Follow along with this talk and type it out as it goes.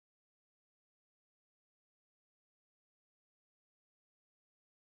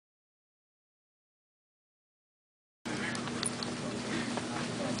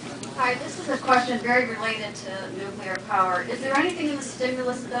is a question very related to nuclear power. Is there anything in the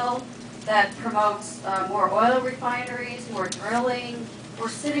stimulus bill that promotes more oil refineries, more drilling? We're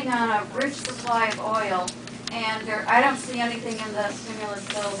sitting on a rich supply of oil, and I don't see anything in the stimulus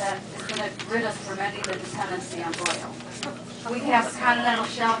bill that is going to rid us from any of the dependency on oil. We have the continental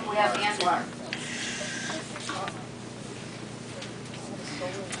shelf, we have the Anwar.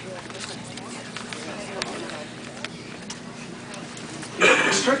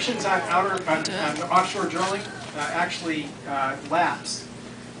 Restrictions on offshore drilling actually lapsed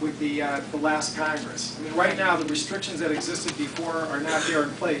with the last Congress. I mean, right now the restrictions that existed before are not there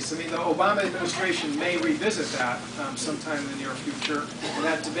in place. I mean, the Obama administration may revisit that sometime in the near future, and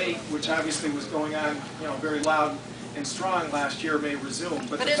that debate, which obviously was going on, very loud and strong last year, may resume.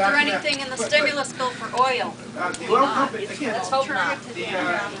 But is there anything in the stimulus bill for oil? The oil company, again, let's hope not.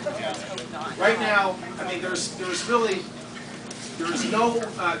 Right now, I mean, there is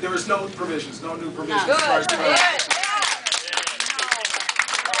no provisions, no new provisions. Good. As far as drilling.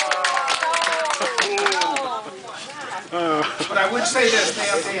 But I would say this: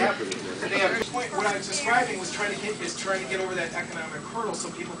 they have. What I was describing was trying to get over that economic hurdle so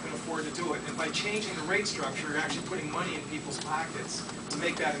people can afford to do it. And by changing the rate structure, you're actually putting money in people's pockets to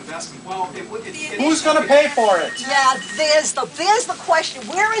make that investment. Well, who's going to pay for it? Yeah, there's the question.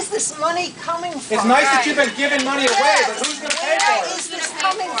 Where is this money coming from? It's nice that you've been giving money away, but who's going to pay for it? Where is this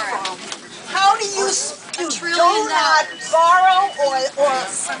coming from? How do you do not borrow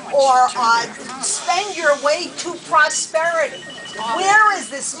or spend your way to prosperity? Where is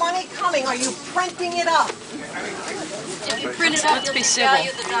this money coming? Are you printing it up? If you print it up, you'll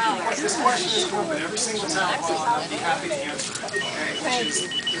value the dollar. This question is open every single time. I'll be happy to answer it. Okay?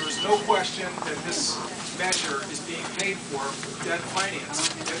 There is no question that this measure is being paid for with debt finance.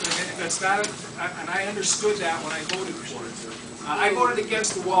 That's not, and I understood that when I voted for it. I voted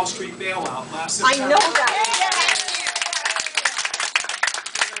against the Wall Street bailout last September. I know that.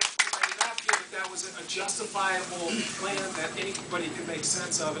 That was a justifiable plan that anybody could make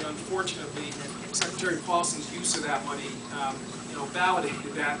sense of, and unfortunately, Secretary Paulson's use of that money,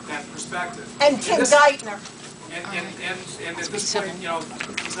 validated that perspective. And Tim Geithner. And at this point,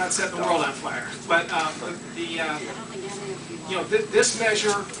 he's not setting the world on fire. But this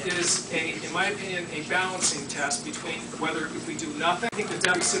measure is, in my opinion, a balancing test between whether if we do nothing, I think the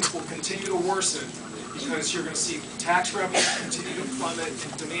deficits will continue to worsen because you're going to see tax revenues continue to plummet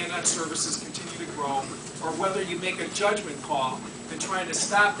and demand on services continue to grow, or whether you make a judgment call and trying to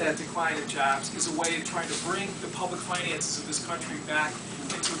stop that decline in jobs is a way of trying to bring the public finances of this country back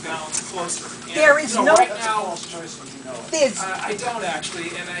into balance closer. And, there is no right now, I don't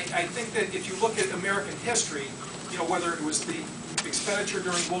actually, and I think that if you look at American history, whether it was the expenditure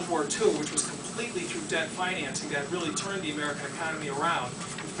during World War II, which was completely through debt financing that really turned the American economy around.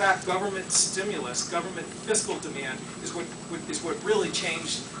 In fact, government stimulus, government fiscal demand is what really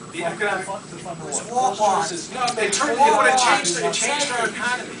changed the economic. No, it changed our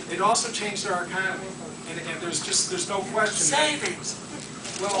economy. It also changed our economy, and there's no question. Savings.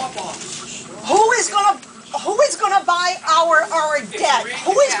 Well, who is gonna buy our debt?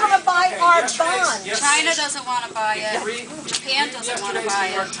 Who is gonna buy our bonds? China doesn't want to buy it. Japan doesn't want to buy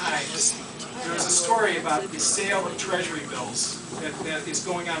it. There's a story about the sale of Treasury bills that is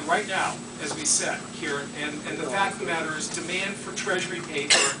going on right now as we sit here, and the fact of the matter is demand for Treasury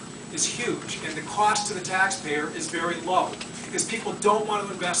paper is huge, and the cost to the taxpayer is very low because people don't want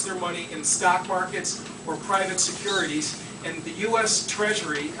to invest their money in stock markets or private securities. And the U.S.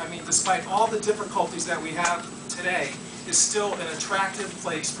 Treasury, I mean, despite all the difficulties that we have today, is still an attractive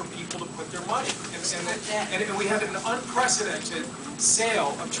place for people to put their money. And we had an unprecedented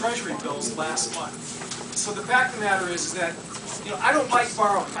sale of Treasury bills last month. So the fact of the matter is that, I don't like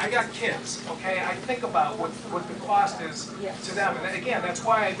borrowing. I got kids, okay? I think about what the cost is to them. And again, that's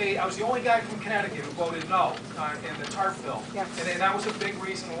why I was the only guy from Connecticut who voted no in the TARP bill. And that was a big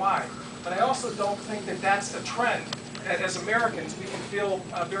reason why. But I also don't think that that's a trend that as Americans we can feel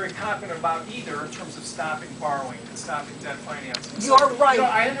very confident about either in terms of stopping borrowing and stopping debt financing. You're right.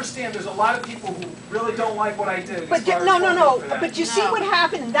 I understand there's a lot of people who really don't like what I did. But no. But you see what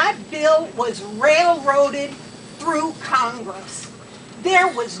happened? That bill was railroaded through Congress. There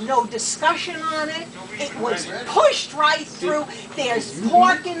was no discussion on it. It was pushed right through. There's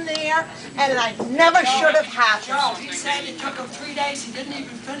pork in there, and I never should have happened. Joe, he said it took him 3 days. He didn't even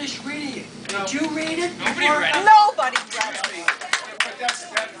finish reading it. Did you read it? Nobody read it. But that's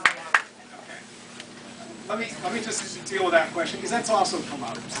okay. Let me just deal with that question because that's also come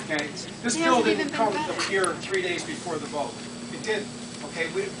up. Okay, this bill didn't come here 3 days before the vote. It did. Okay,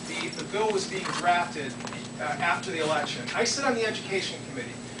 the bill was being drafted after the election. I sit on the Education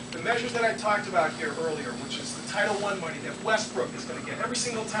Committee. The measures that I talked about here earlier, which is the Title I money that Westbrook is going to get, every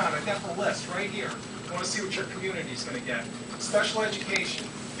single town, I've got the list right here. I want to see what your community is going to get. Special education,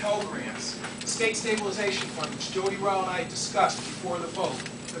 Pell Grants, State Stabilization Fund, which Jody Rowell and I discussed before the vote,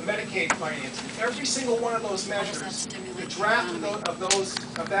 the Medicaid financing, every single one of those measures, the draft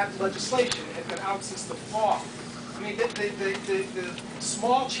of that legislation had been out since the fall. I mean, the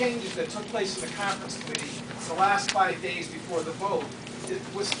small changes that took place in the conference committee the last 5 days before the vote, it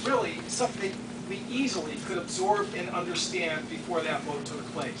was really something we easily could absorb and understand before that vote took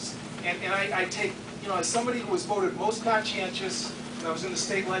place. And I take, you know, as somebody who was voted most conscientious when I was in the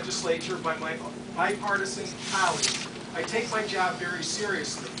state legislature by my bipartisan colleagues, I take my job very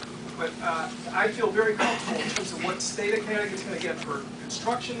seriously. But I feel very comfortable in terms of what the state of Connecticut is going to get for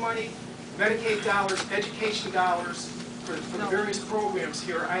construction money, Medicaid dollars, education dollars, for the various programs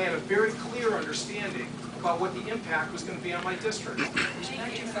here. I had a very clear understanding about what the impact was going to be on my district.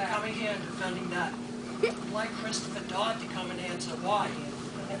 Thank you for coming here and defending that. I'd like Christopher Dodd to come and answer why.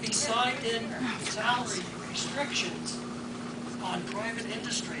 If he signed in salary restrictions on private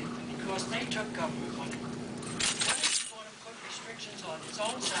industry because they took government money, why is he going to put restrictions on his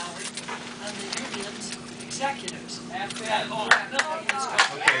own salary and the union's executives? Okay,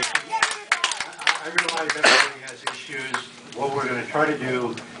 I realize everybody has issues. What we're going to try to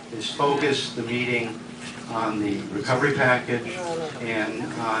do is focus the meeting on the recovery package and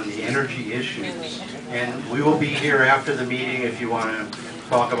on the energy issues. And we will be here after the meeting if you want to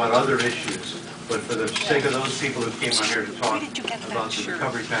talk about other issues. But for the sake of those people who came on here to talk about the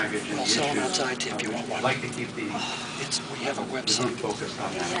recovery package and the issues, I'd like to keep the We have a website. group focused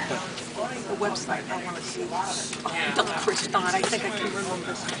on that. The website, I want to see. Chris Dodd, I think I can remember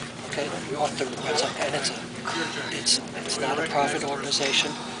this. Okay, we off the website, and it's not a profit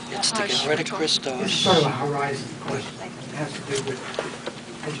organization. It's to get rid of Chris Dodd. This is sort of a horizon question. It has to do with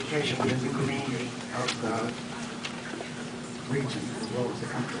education within the green of the region as well as the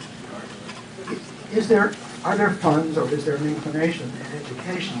country. Are there funds or is there an inclination in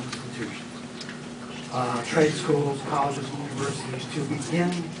educational institutions, trade schools, colleges, and universities to begin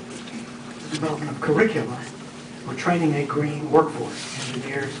the development of curricula for training a green workforce,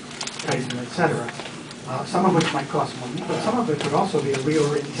 engineers, tradesmen, etc., some of which might cost money, but some of it could also be a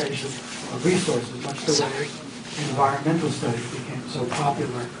reorientation of resources, much the way environmental studies became so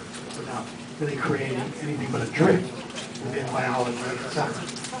popular without really creating anything but a drift within biology, etc.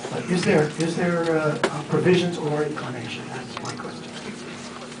 But is there provisions or inclination? That's my question.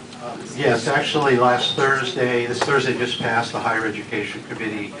 Yes, actually this Thursday just passed, the Higher Education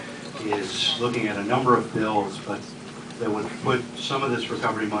Committee is looking at a number of bills, but that would put some of this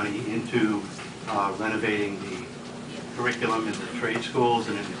recovery money into renovating the curriculum in the trade schools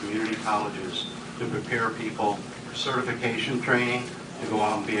and in the community colleges to prepare people for certification training, to go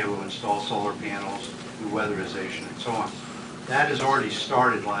out and be able to install solar panels, do weatherization, and so on. That has already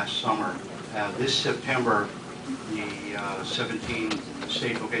started last summer. This September, the 17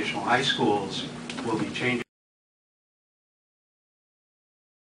 state vocational high schools will be changing